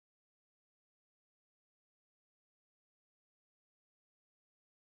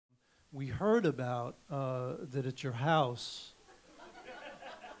we heard about that at your house,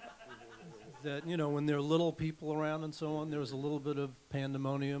 that, you know, when there are little people around and so on, there was a little bit of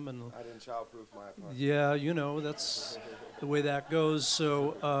pandemonium. And I didn't childproof my apartment. yeah, you know, that's the way that goes.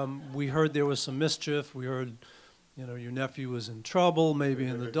 So we heard there was some mischief. We heard, you know, your nephew was in trouble, maybe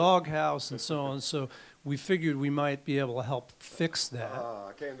in the doghouse and so on. So we figured we might be able to help fix that.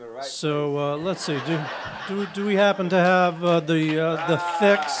 I came to the right So let's see. Do we happen to have the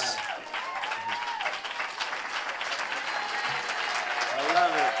fix? I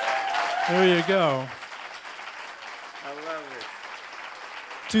love it. There you go. I love it.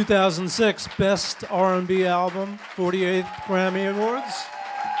 2006 Best R&B Album, 48th Grammy Awards.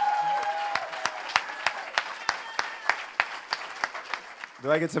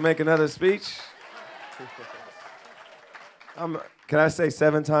 Do I get to make another speech? Can I say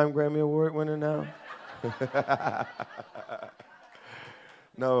 7-time Grammy Award winner now?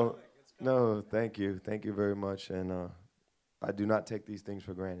 No, thank you. Thank you very much. And I do not take these things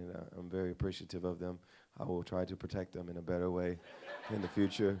for granted. I'm very appreciative of them. I will try to protect them in a better way in the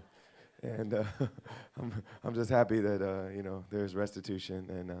future. And I'm just happy that, you know, there's restitution.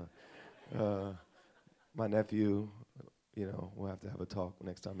 And my nephew, you know, we'll have to have a talk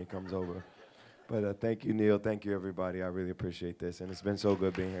next time he comes over. But thank you, Neil. Thank you, everybody. I really appreciate this. And it's been so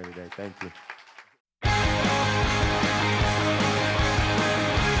good being here today. Thank you.